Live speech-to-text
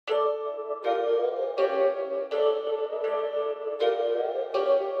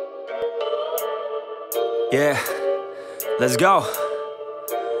Yeah, let's go.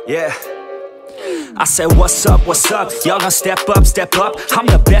 Yeah. I said, what's up, y'all gonna step up, I'm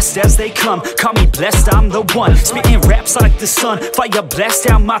the best as they come, call me blessed, I'm the one, spitting raps like the sun, fire blast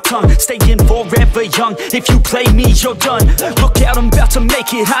down my tongue, staying forever young, if you play me, you're done, look out, I'm about to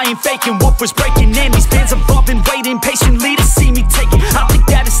make it, I ain't faking, what was breaking, and these fans have all been waiting patiently to see me take it, I think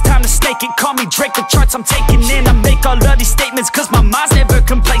that it's time to snake it, call me Drake, the charts I'm taking in, I make all of these statements, cause my mind's never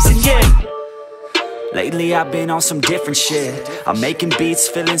complacent, yeah. Lately I've been on some different shit, I'm making beats,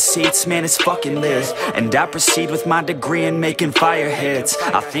 filling seats, man it's fucking lit. And I proceed with my degree in making fire hits.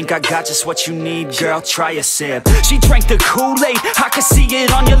 I think I got just what you need, girl, try a sip. She drank the Kool-Aid, I can see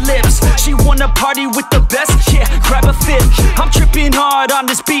it on your lips. She wanna party with the best, yeah, grab a fit. I'm tripping hard on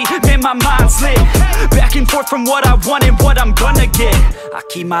this beat, man my mind's lit. Back and forth from what I want and what I'm gonna get. I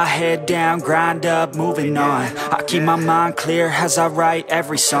keep my head down, grind up, moving on. I keep my mind clear as I write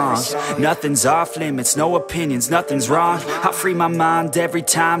every song. Nothing's off limits, no opinions, nothing's wrong. I free my mind every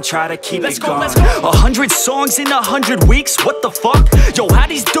time, try to keep it going. 100 songs in 100 weeks, what the fuck? Yo, how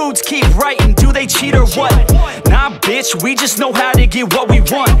these dudes keep writing, do they cheat or what? Nah bitch, we just know how to get what we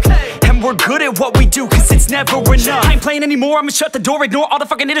want. And we're good at what we do, cause it's never enough. I ain't playing anymore, I'ma shut the door, ignore all the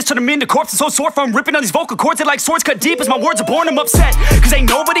fucking haters, turn them into corpses. So sore from ripping on these vocal cords, they're like swords cut deep as my words are born, I'm upset. Cause ain't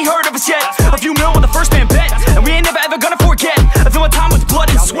nobody heard of us yet. A few mil on the first man bet, and we ain't never ever gonna forget. I feel my time with blood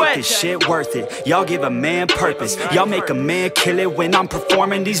and sweat. Y'all make this shit worth it, y'all give a man purpose. Y'all make a man kill it when I'm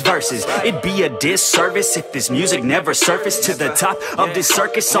performing these verses. It'd be a disservice if this music never surfaced to the top of this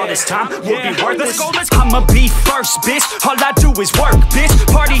circus. All this time will be worthless. I'ma be first, bitch, all I do is work, bitch.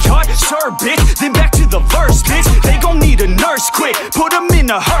 Party hard, sure, bitch, then back to the verse, bitch. They gon' need a nurse quick, put them in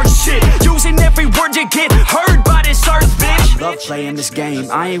a hearse shit. Using every word you get heard by this earth, bitch. Love playing this game,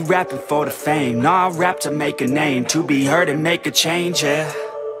 I ain't rapping for the fame. Nah, I rap to make a name, to be heard and make a change, yeah.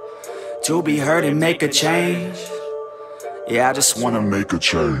 To be heard and make a change. Yeah, I just wanna make a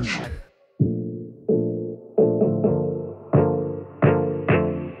change.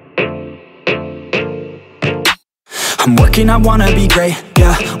 I'm working, I wanna be great,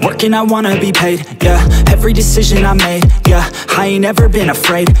 yeah. Working, I wanna be paid, yeah. Every decision I made, yeah. I ain't ever been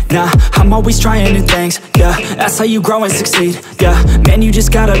afraid, nah. I'm always trying new things, yeah. That's how you grow and succeed, yeah. Man, you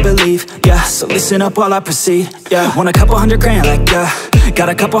just gotta believe, yeah. So listen up while I proceed, yeah. Want a couple $100 grand, like, yeah. Got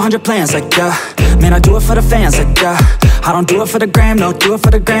a couple hundred plans, like, yeah. Man, I do it for the fans, like, yeah. I don't do it for the gram, no. Do it for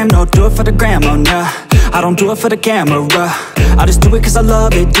the gram, no. Do it for the gram, oh, nah. I don't do it for the camera, I just do it cause I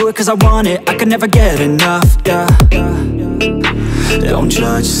love it, do it cause I want it. I can never get enough, yeah. Don't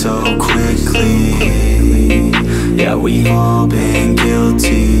judge so quickly. Yeah, we've all been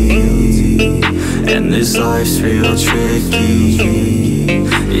guilty, and this life's real tricky.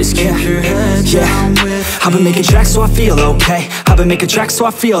 Just keep your head down with me. I've been making tracks so I feel okay. I've been making tracks so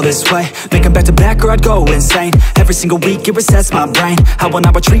I feel this way. Make them back to back or I'd go insane. Every single week it resets my brain. I will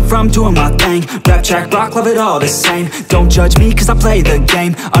not retreat from doing my thing. Rap, track, rock, love it all the same. Don't judge me cause I play the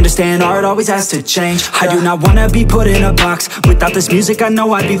game. Understand art always has to change. I do not wanna be put in a box. Without this music I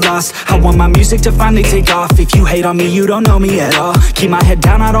know I'd be lost. I want my music to finally take off. If you hate on me you don't know me at all. Keep my head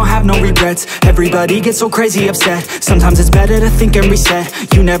down, I don't have no regrets. Everybody gets so crazy upset. Sometimes it's better to think and reset.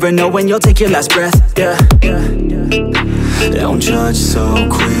 You never know when you'll take your last breath, yeah. Don't judge so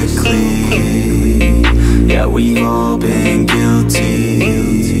quickly. Yeah, we've all been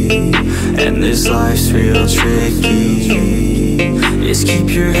guilty, and this life's real tricky. Just keep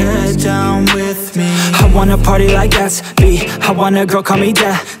your head down with me. I wanna party like Gatsby. I want a girl call me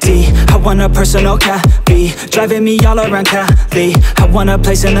daddy. I want a personal cabby, driving me all around Cali. I want a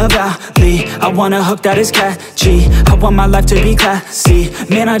place in the valley. I want a hook that is catchy. I want my life to be classy.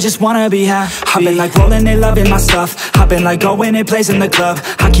 Man, I just wanna be happy. I've been like rolling, they loving my stuff. I've been like going and plays in the club.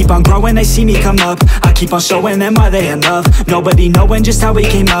 I keep on growing, they see me come up. I keep on showing them why they in love. Nobody knowing just how we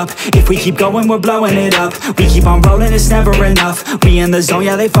came up. If we keep going, we're blowing it up. We keep on rolling, it's never enough. We in the zone,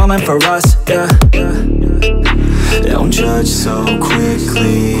 yeah, they falling for us, yeah. Don't judge so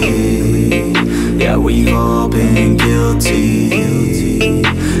quickly. Yeah, we've all been guilty,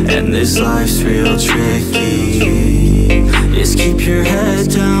 and this life's real tricky. Just keep your head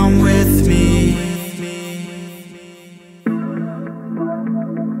down with me.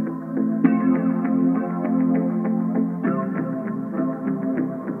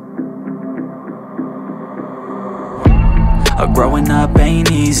 Growing up ain't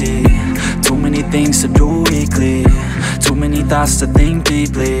easy. Too many things to do weekly. Too many thoughts to think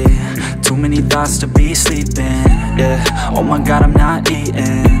deeply. Too many thoughts to be sleeping, yeah. Oh my God, I'm not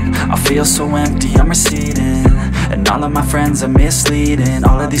eating. I feel so empty, I'm receding. And all of my friends are misleading,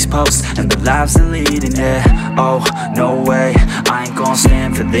 all of these posts and the lives they're leading, yeah. Oh, no way, I ain't gon'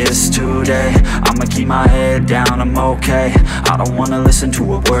 stand for this today. I'ma keep my head down, I'm okay. I don't wanna listen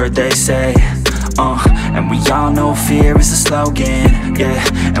to a word they say. And we all know fear is a slogan, yeah.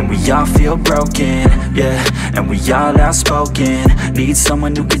 And we all feel broken, yeah. And we all outspoken, need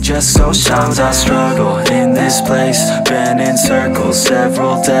someone who could just go. Sometimes I struggle in this place, been in circles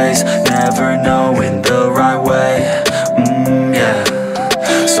several days, never knowing the right way, yeah.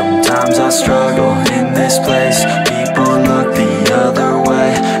 Sometimes I struggle in this place, people look the other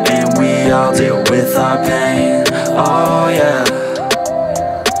way, and we all deal with our pain, oh yeah.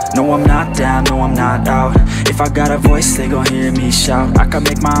 No, I'm not down, no, I'm not out. If I got a voice, they gon' hear me shout. I can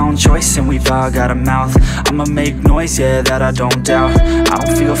make my own choice and we've all got a mouth. I'ma make noise, yeah, that I don't doubt. I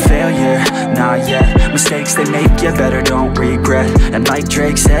don't feel failure, not yet. Mistakes they make, yeah, better don't regret. And like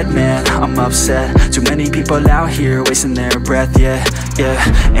Drake said, man, I'm upset. Too many people out here wasting their breath, yeah, yeah.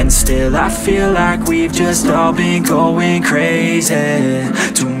 And still I feel like we've just all been going crazy.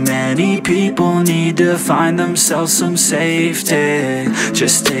 Too many people need to find themselves some safety.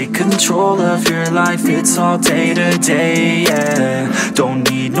 Just take control of your life, it's all day to day, yeah. Don't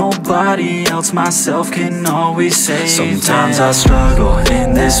need nobody else, myself can always save. Sometimes I struggle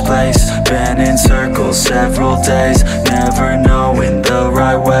in this place, been in circles several days, never knowing the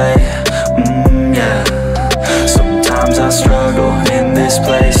right way, yeah. Sometimes I struggle in this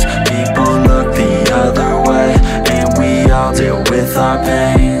place, people look the other way, and we all deal with our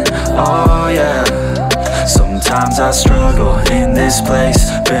pain, oh yeah. Sometimes I struggle in this place,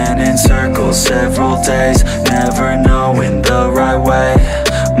 been in circles several days, never knowing the right way,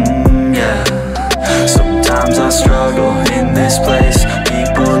 yeah. Sometimes I struggle in this place,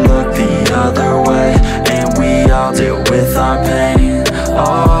 people look the other way, and we all deal with our pain,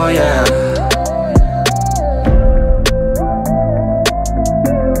 oh yeah.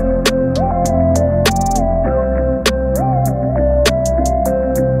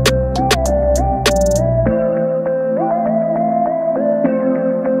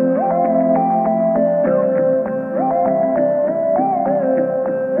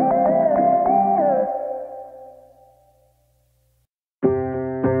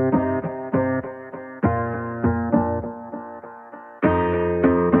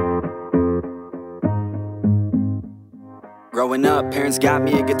 Growing up, parents got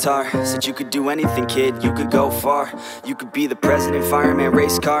me a guitar. Said you could do anything, kid, you could go far. You could be the president, fireman,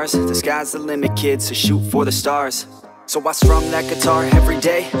 race cars. The sky's the limit, kid, so shoot for the stars. So I strummed that guitar every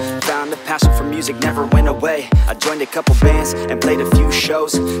day, found a passion for music never went away. I joined a couple bands and played a few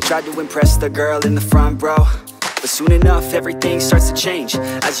shows, tried to impress the girl in the front row. But soon enough, everything starts to change.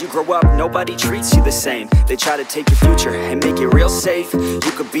 As you grow up, nobody treats you the same. They try to take your future and make it real safe.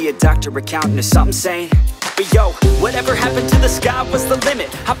 You could be a doctor, accountant, or something sane. But yo, whatever happened to the sky was the limit.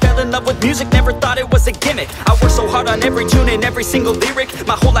 I fell in love with music, never thought it was a gimmick. I worked so hard on every tune and every single lyric.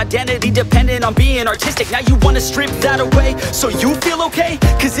 My whole identity depended on being artistic. Now you wanna strip that away, so you feel okay?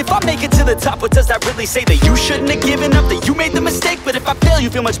 Cause if I make it to the top, what does that really say? That you shouldn't have given up, that you made the mistake? But if I fail,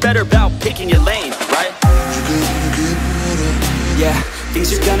 you feel much better about picking your lane, right? Yeah,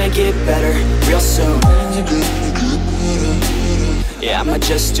 things are gonna get better real soon. Yeah, I'ma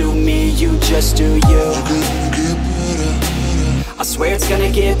just do me, you just do you. I swear it's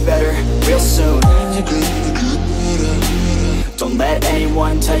gonna get better real soon. Don't let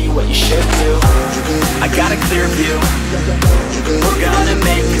anyone tell you what you should do. I got a clear view, we're gonna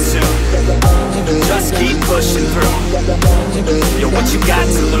make it soon. Just keep pushing through. You're what you got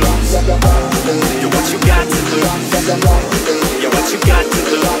to lose. You're what you got to lose. You're what you got to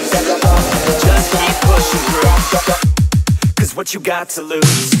lose. Just keep pushing through. Cause what you got to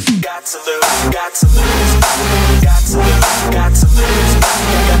lose, got to lose, got to lose, got to lose, got to lose,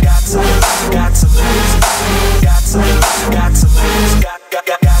 got to lose, got to lose, got to lose, got to lose, got to lose,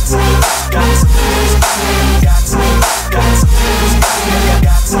 got to lose, got to lose, got to lose,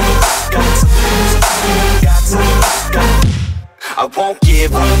 got to lose, got to lose, got to lose. I won't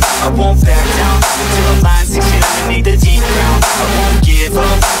give up, I won't back down till I'm lying 6 feet underneath the deep ground. I won't give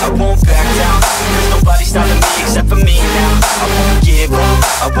up, I won't back down. There's nobody stopping me except for me now. I won't give up,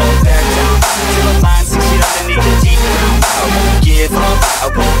 I won't back down till I'm lying 6 feet underneath the deep ground. I won't give up, I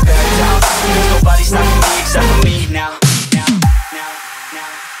won't back down. There's nobody stopping me except for me now.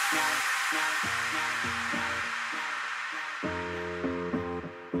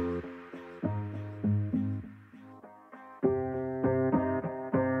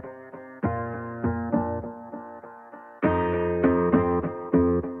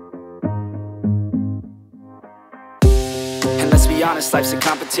 honest, life's a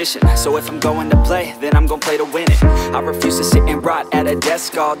competition. So if I'm going to play, then I'm gonna play to win it. I refuse to sit and rot at a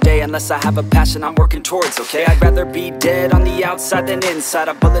desk all day unless I have a passion I'm working towards, okay? I'd rather be dead on the outside than inside.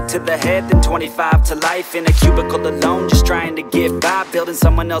 A bullet to the head than 25 to life in a cubicle alone, just trying to get by, building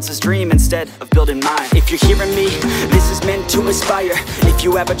someone else's dream instead of building mine. If you're hearing me, this is meant to inspire. If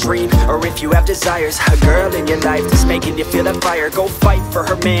you have a dream, or if you have desires, a girl in your life that's making you feel that fire, go fight for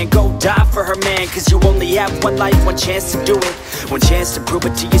her man, go die for her man. Cause you only have one life, one chance to do it, one chance to prove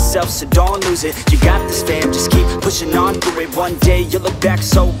it to yourself, so don't lose it. You got this fam, just keep pushing on through it. One day you'll look back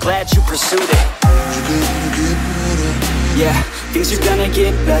so glad you pursued it. Yeah, things are gonna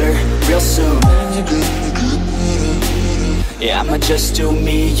get better real soon. Yeah, I'ma just do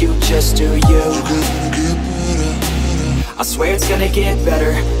me, you just do you. I swear it's gonna get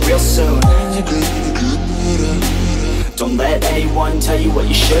better real soon. Don't let anyone tell you what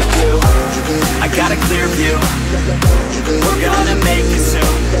you should do. I got a clear view, we're gonna make it soon.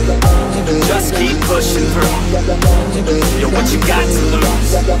 Just keep pushing through. You're what you got to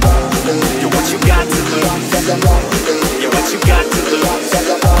lose. You're what you got to lose. You're what you got to lose.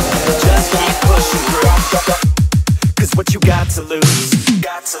 Just keep pushing through. Cause what you got to lose,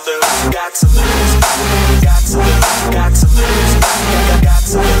 got to lose, got to lose, got to lose, got to lose, got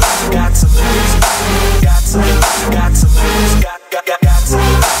to lose, got to lose, got to lose, got to lose, got to lose,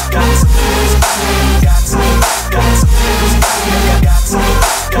 got to lose, got to lose, got to lose, got to lose,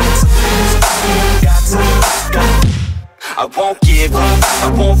 got to lose, got to lose. I won't give up, I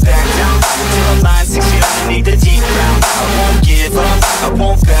won't back down till I'm lying 6 feet underneath the deep ground. I won't give up, I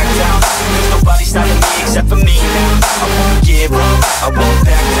won't back down. There's nobody stopping me except for me now. I won't give up, I won't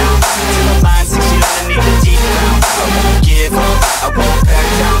back down till